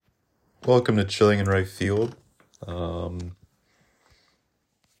Welcome to Chilling in Right Field. Um,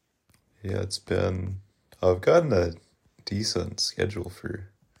 yeah, I've gotten a decent schedule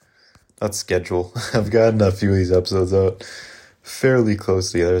not schedule. I've gotten a few of these episodes out fairly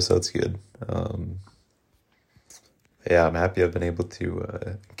close together, so that's good. Um, yeah, I'm happy I've been able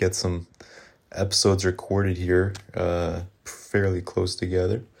to get some episodes recorded here, fairly close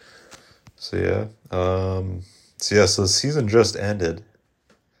together. So so the season just ended.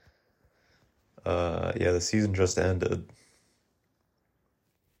 The season just ended.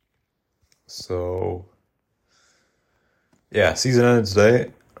 So yeah, season ended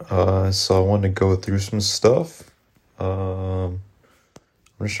today. So I wanted to go through some stuff. I'm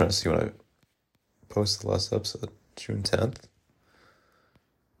just trying to see when I posted the last episode. June 10th.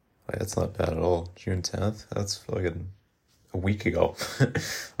 Like, that's not bad at all. June 10th. That's fucking a week ago.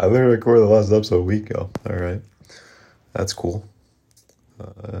 I literally recorded the last episode a week ago. All right, that's cool.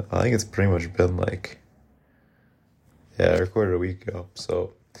 I think it's pretty much been I recorded a week ago.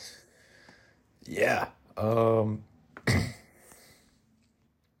 So yeah. So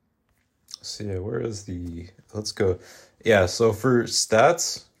yeah, where is the? Let's go. Yeah, so for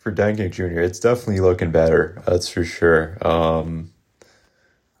stats for Danke Jr., it's definitely looking better. That's for sure.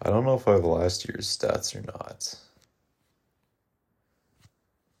 I don't know if I have last year's stats or not.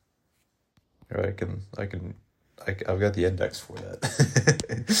 Or I've got the index for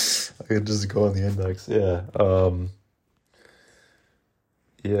that. I could just go on the index. Yeah.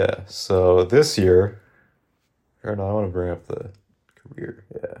 Yeah. So this year, or no, I want to bring up the career.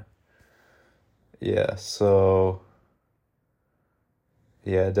 Yeah. Yeah. So.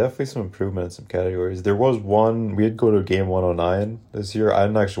 Yeah, definitely some improvement in some categories. There was one, we had go to game 109 this year. I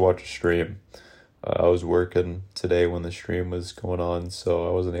didn't actually watch a stream. I was working today when the stream was going on, so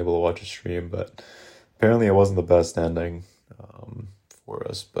I wasn't able to watch a stream, but apparently it wasn't the best ending for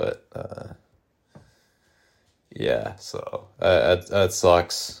us. But yeah, so that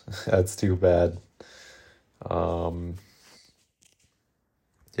sucks. That's too bad. Um,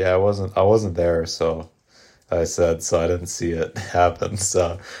 yeah, I wasn't there, so I said so I didn't see it happen.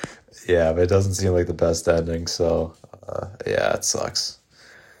 So yeah, but it doesn't seem like the best ending. So yeah, it sucks.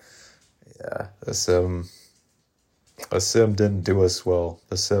 Yeah, the sim didn't do us well.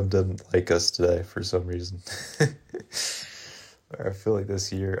 The sim didn't like us today for some reason. I feel like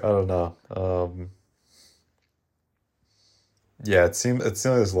this year, I don't know. Yeah, it seemed like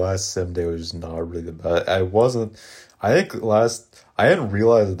this last sim day was just not really the best. I think I didn't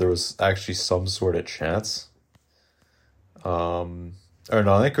realize that there was actually some sort of chance. Um, or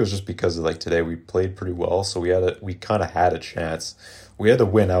no, I think it was just because of like today we played pretty well, so we kind of had a chance. We had to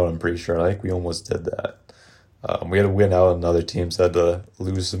win out. I'm pretty sure. I think we almost did that. We had to win out, and other teams had to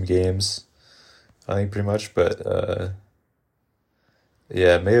lose some games. I think pretty much, but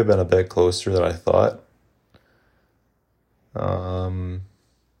yeah, it may have been a bit closer than I thought. Um,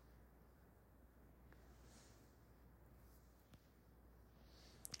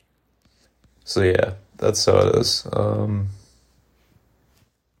 so yeah, that's how it is.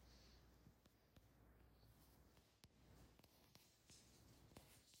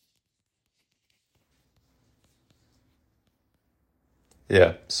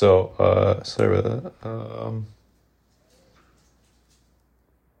 Yeah. So sorry about that.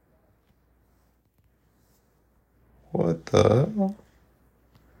 What the hell?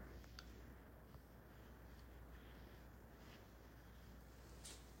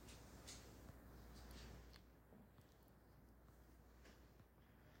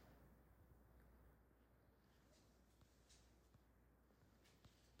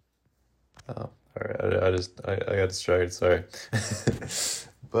 Oh, all right. I got distracted. Sorry.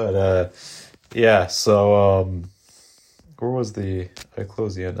 But yeah. So where was the? I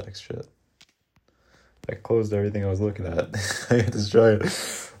closed the index. Shit. I closed everything I was looking at. I got distracted.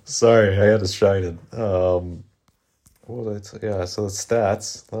 Sorry, I got distracted. What was I? Yeah. So the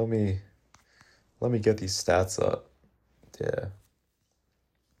stats. Let me get these stats up. Yeah.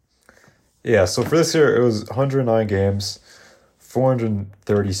 Yeah. So for this year, it was 109 games,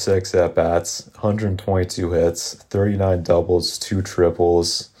 436 at bats, 122 hits, 39 doubles, two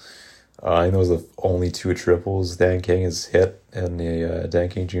triples. I think those are the only two triples Dan King has hit, and the Dan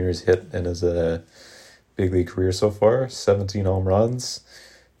King Jr.'s hit in his big league career so far. 17 home runs,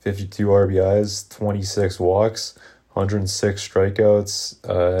 52 RBIs, 26 walks, 106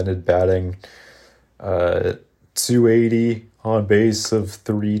 strikeouts, ended batting 280 on base of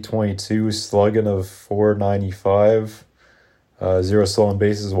 322, slugging of 495, zero stolen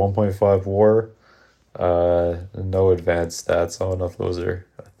bases, 1.5 WAR. No advanced stats. I don't know if those are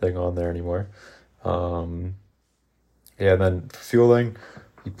a thing on there anymore. Um, yeah, and then fielding,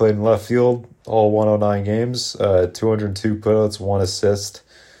 He played in left field all 109 games, 202 putouts, one assist,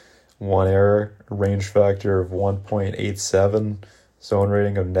 one error, range factor of 1.87, zone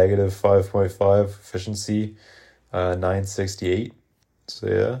rating of negative 5.5, efficiency 968. So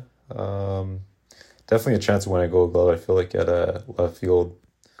yeah, definitely a chance to win a Gold Glove. I feel like at a left field,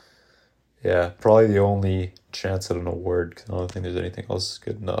 yeah, probably the only chance at an award because I don't think there's anything else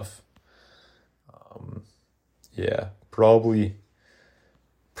good enough. Yeah, probably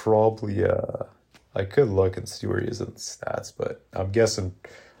I could look and see where he is in stats, but I'm guessing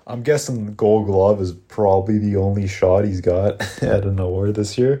Gold Glove is probably the only shot he's got at an award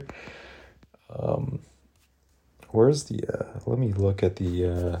this year. Um where's the let me look at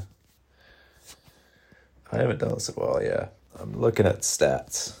the I haven't done this in a while, yeah. I'm looking at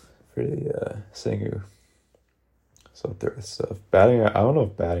stats for the Singu. So there is stuff. Batting, I don't know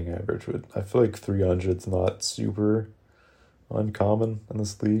if batting average would. I feel like 300's not super uncommon in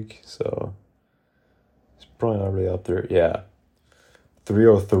this league, so it's probably not really up there. Yeah,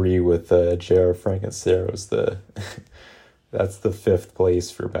 303 with J.R. Frankenstero's the that's the fifth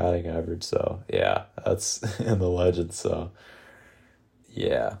place for batting average. So yeah, that's in the legend. So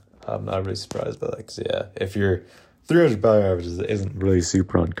yeah, I'm not really surprised by that. 'Cause, yeah, if you're 300 batting average isn't really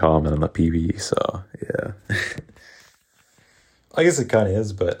super uncommon in the PBE. So yeah. I guess it kind of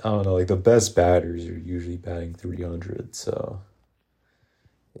is, but I don't know. Like the best batters are usually batting 300, so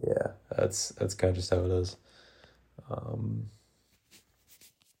yeah, that's kind of just how it is. Um,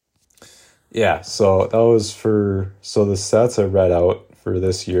 yeah, so that was the stats I read out for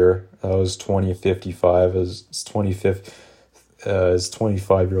this year. That was 2055 as 25th his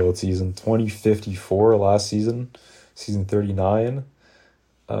 25-year-old season, 2054 last season 39.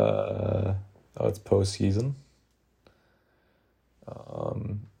 It's postseason.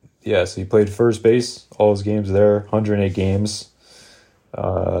 Yeah, so he played first base, all his games there, 108 games.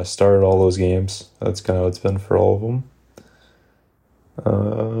 Started all those games. That's kind of how it's been for all of them.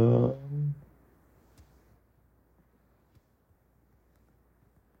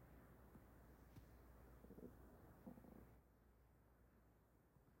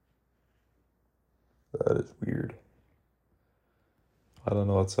 That is weird. I don't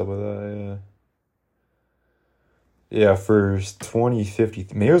know what's up with that. Yeah, for 2050,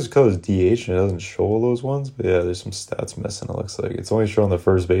 maybe it was because it's DH and it doesn't show all those ones, but yeah, there's some stats missing, it looks like. It's only showing the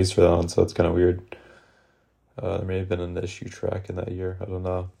first base for that one, so it's kind of weird. There may have been an issue tracking that year. I don't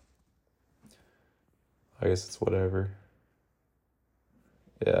know. I guess it's whatever.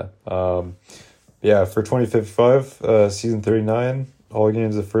 Yeah. Yeah, for 2055, season 39, all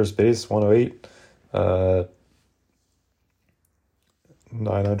games at first base, 108.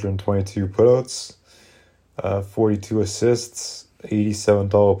 922 putouts, 42 assists, 87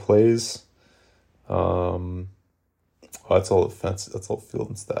 double plays. That's all defense. That's all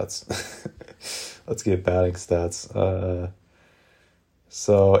fielding stats. Let's get batting stats.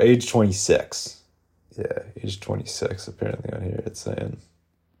 So age 26. Yeah, age 26 apparently on here. It's saying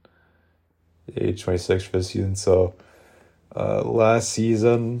age 26 for the season. So last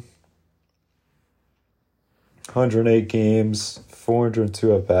season, 108 games,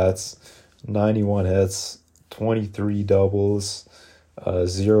 402 at-bats, 91 hits, 23 doubles,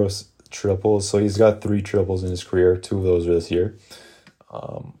 0 triples. So he's got 3 triples in his career. 2 of those are this year. He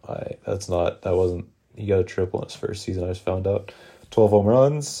got a triple in his first season, I just found out. 12 home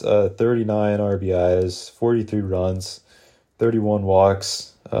runs, 39 RBIs, 43 runs, 31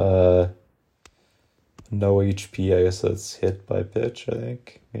 walks, no HP. I guess that's hit by pitch, I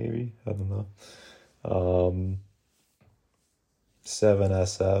think, maybe. I don't know. 7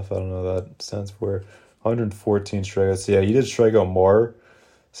 SF, I don't know what that stands for. 114 strikeouts. Yeah, he did strike out more.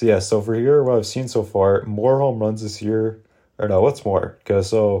 So yeah, so for here, what I've seen so far, more home runs this year. Or no, what's more?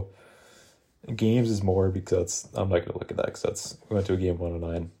 Because games is more because I'm not going to look at that because we went to a game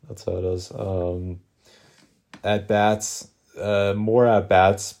 109. That's how it is. At bats, more at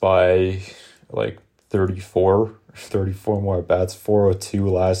bats by like 34 more at bats, 402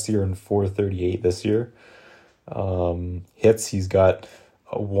 last year and 438 this year. Hits, he's got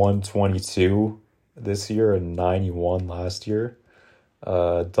 122 this year and 91 last year.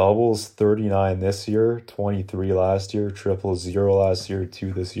 Doubles 39 this year, 23 last year, triples 0 last year,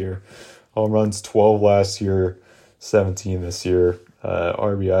 2 this year. Home runs 12 last year, 17 this year.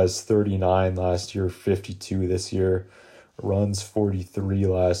 RBIs 39 last year, 52 this year. Runs 43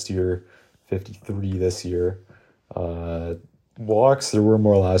 last year, 53 this year. Walks, there were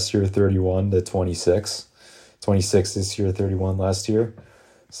more last year, 31 to 26. 26 this year, 31 last year.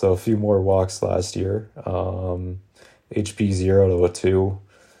 So a few more walks last year. HP 0 to 2.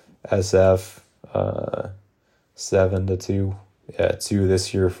 SF 7 to 2. Yeah, 2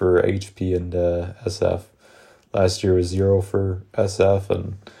 this year for HP and SF. Last year was 0 for SF,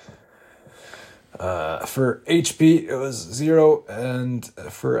 and for HP it was 0, and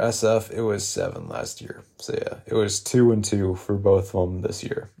for SF it was 7 last year. So yeah, it was 2 and 2 for both of them this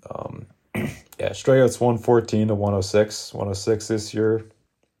year. Yeah, strikeouts 114 to 106. 106 this year,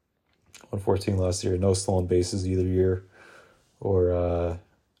 114 last year. No stolen bases either year, or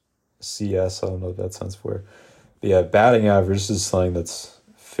CS. I don't know what that stands for. But yeah, batting average is something that's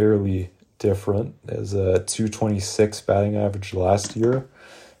fairly different. There's a 226 batting average last year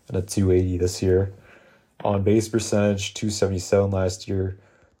and a 280 this year. On base percentage, 277 last year,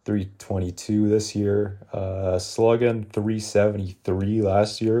 322 this year. Slugging, 373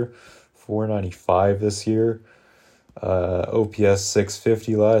 last year, 495 this year. OPS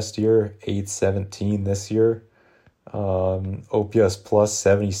 650 last year, 817 this year. OPS plus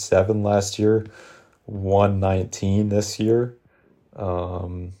 77 last year, 119 this year,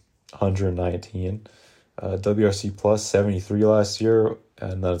 119. WRC plus 73 last year,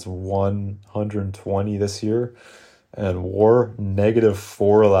 and that's 120 this year. And WAR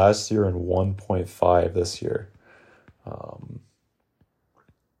 -4 last year and 1.5 this year.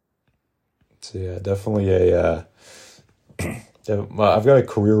 So yeah, definitely a I've got a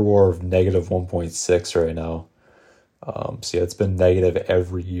career WAR of -1.6 right now. So yeah, it's been negative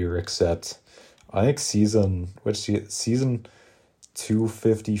every year except I think season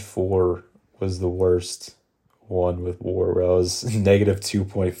 254 was the worst one with WAR, where I was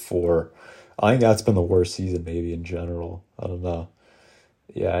 -2.4. I think that's been the worst season maybe in general. I don't know.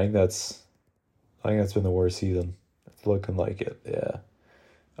 Yeah, I think that's been the worst season. It's looking like it. Yeah.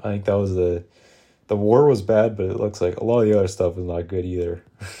 I think that was the WAR was bad, but it looks like a lot of the other stuff was not good either.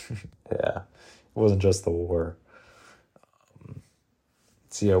 Yeah. It wasn't just the WAR.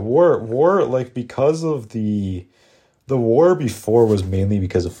 So yeah, WAR like because of the WAR before was mainly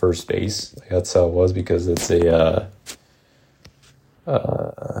because of first base. Like, that's how it was, because it's a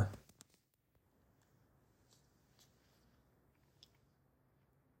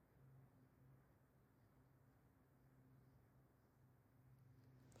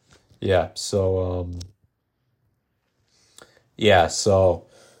yeah, so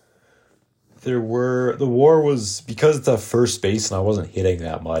the WAR was because it's at first base and I wasn't hitting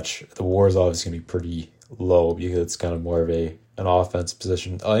that much. The WAR is obviously gonna be pretty low because it's kind of more of an offense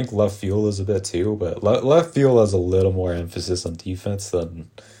position. I think left field is a bit too, but left field has a little more emphasis on defense than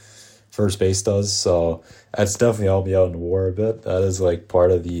first base does. So that's definitely helped me out in the WAR a bit. That is like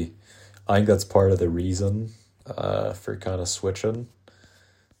part of I think that's part of the reason for kind of switching.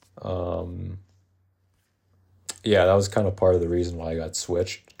 Yeah, that was kind of part of the reason why I got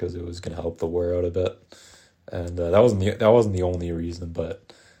switched, because it was going to help the WAR out a bit, and that wasn't the only reason,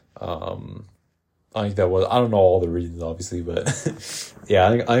 but I think that was, I don't know all the reasons obviously, but yeah,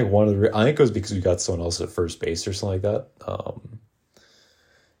 I think one of I think it was because we got someone else at first base or something like that.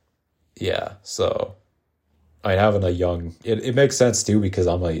 Yeah, so having a young, it makes sense too, because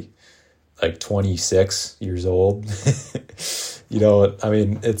I'm like 26 years old. You know, I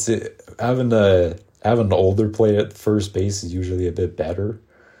mean, having an older player at first base is usually a bit better.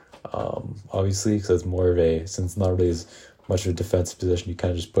 Obviously, because it's more of since not really as much of a defensive position, you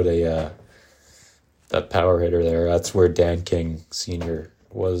kind of just put that power hitter there. That's where Dan King Sr.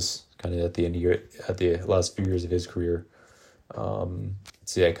 was kind of at the last few years of his career. So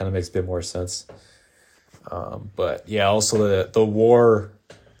yeah, it kind of makes a bit more sense. But yeah, also the WAR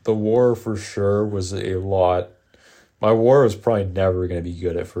for sure was a lot. My WAR was probably never going to be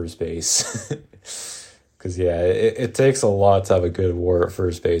good at first base. Because yeah, it takes a lot to have a good WAR at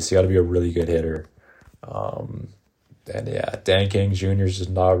first base. You got to be a really good hitter. And yeah, Dan King Jr. is just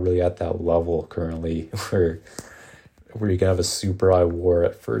not really at that level currently where you can have a super high WAR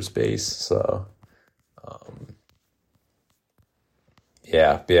at first base. So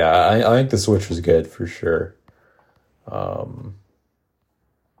yeah, I think the switch was good for sure.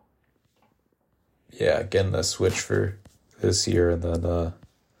 Yeah, getting the switch for this year, and then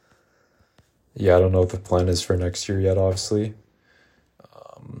yeah, I don't know what the plan is for next year yet, obviously.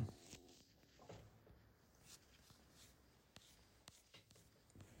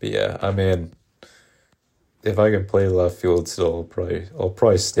 But yeah, I mean, if I can play left field still, I'll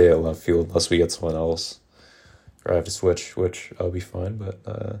probably stay at left field unless we get someone else, or I have to switch, which I'll be fine. But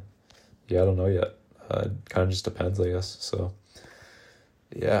yeah, I don't know yet. It kind of just depends, I guess. So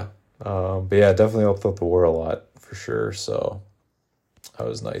yeah, but yeah, it definitely helped out the WAR a lot for sure. So that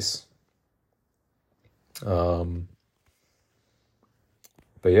was nice. Um,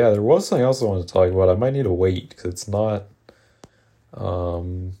 but yeah, there was something else I wanted to talk about. I might need to wait because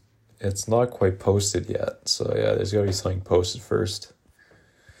um, it's not quite posted yet. So yeah, there's gotta be something posted first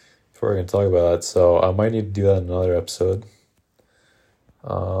before I can talk about that. So I might need to do that in another episode.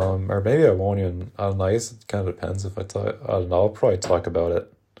 Or maybe I won't even. I don't know. I guess it kind of depends if I talk. I don't know. I'll probably talk about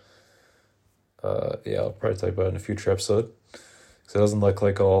it. Yeah, I'll probably talk about it in a future episode. Because it doesn't look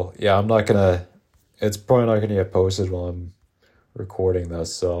like all. Yeah, I'm not gonna. It's probably not gonna get posted while I'm recording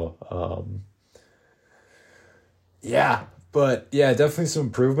this. So, yeah, but yeah, definitely some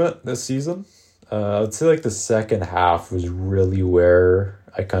improvement this season. I'd say like the second half was really where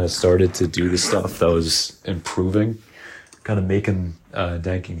I kind of started to do the stuff that was improving, kind of making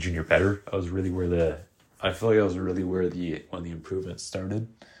Danking Jr. better. I feel like that was really where when the improvement started.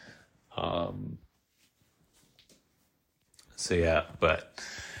 So yeah, but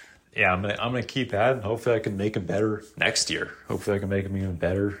yeah, I'm gonna keep at it, and hopefully I can make him better next year. Hopefully I can make him even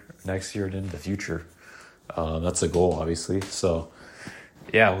better next year and into the future. That's the goal, obviously. So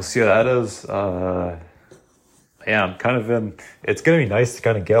yeah, we'll see how that is. Yeah, I'm kind of in. It's gonna be nice to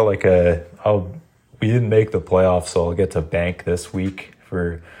kind of get like we didn't make the playoffs, so I'll get to bank this week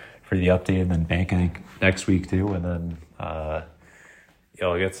for the update, and then banking next week too, and then yeah,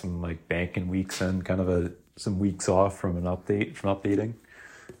 I'll get some like banking weeks and kind of some weeks off from updating.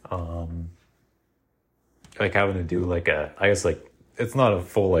 Like having to do like I guess like it's not a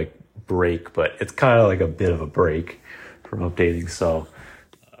full like break, but it's kind of like a bit of a break from updating. So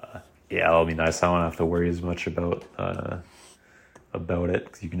yeah, it'll be nice. I don't have to worry as much about it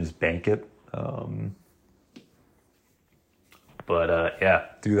because you can just bank it. But yeah,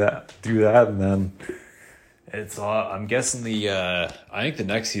 do that, and then it's. I'm guessing I think the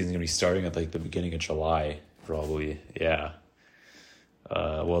next season is gonna be starting at like the beginning of July, probably. Yeah.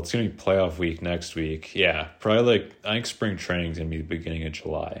 Well, it's gonna be playoff week next week. Yeah, probably like I think spring training is gonna be the beginning of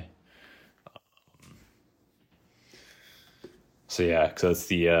July. So yeah,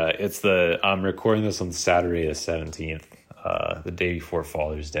 so I'm recording this on Saturday the 17th, the day before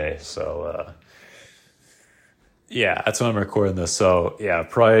Father's Day. So yeah, that's when I'm recording this. So yeah,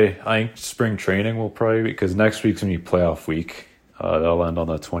 probably I think spring training will probably because next week's gonna be playoff week. That'll end on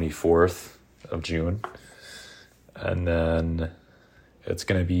the 24th of June, and then it's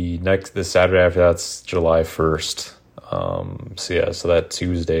gonna be the Saturday after that's July 1st. So yeah, so that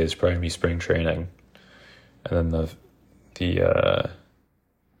Tuesday is probably gonna be spring training, and then yeah,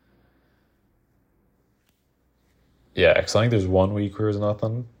 because I think there's 1 week where there's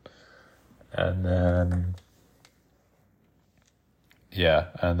nothing, and then yeah,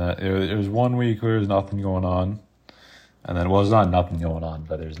 and then it was 1 week where there's nothing going on, and then well, there's not nothing going on,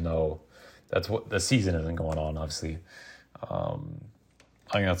 but that's what the season isn't going on, obviously.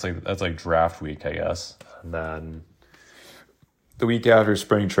 I think that's like draft week, I guess, and then the week after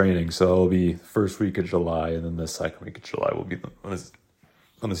spring training, so it'll be the first week of July, and then the second week of July will be when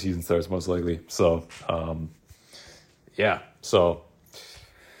the season starts, most likely. So, yeah. So,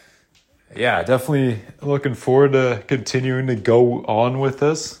 yeah, definitely looking forward to continuing to go on with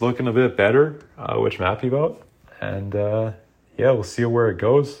this, looking a bit better, which I'm happy about. And, yeah, we'll see where it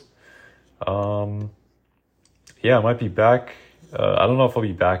goes. Yeah, I might be back. I don't know if I'll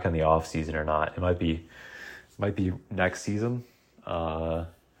be back in the off season or not. It might be next season. So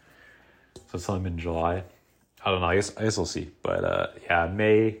sometime in July. I don't know. I guess we'll see. But yeah,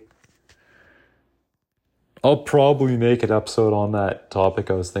 I'll probably make an episode on that topic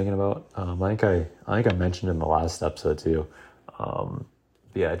I was thinking about. I think I mentioned in the last episode too.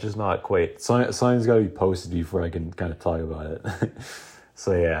 Yeah, just not quite. Something's got to be posted before I can kind of talk about it.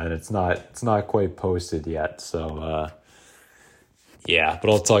 So yeah, and it's not quite posted yet. So yeah, but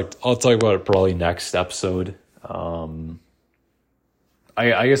I'll talk about it probably next episode.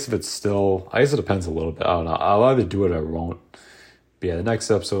 I guess if it's still, I guess it depends a little bit. I don't know. I'll either do it or I won't. But yeah, the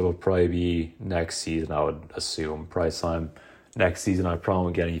next episode will probably be next season, I would assume. Probably sometime next season. I probably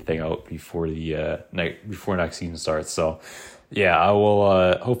won't get anything out before before next season starts. So yeah, I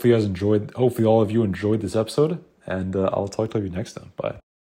will hopefully all of you enjoyed this episode, and I'll talk to you next time. Bye.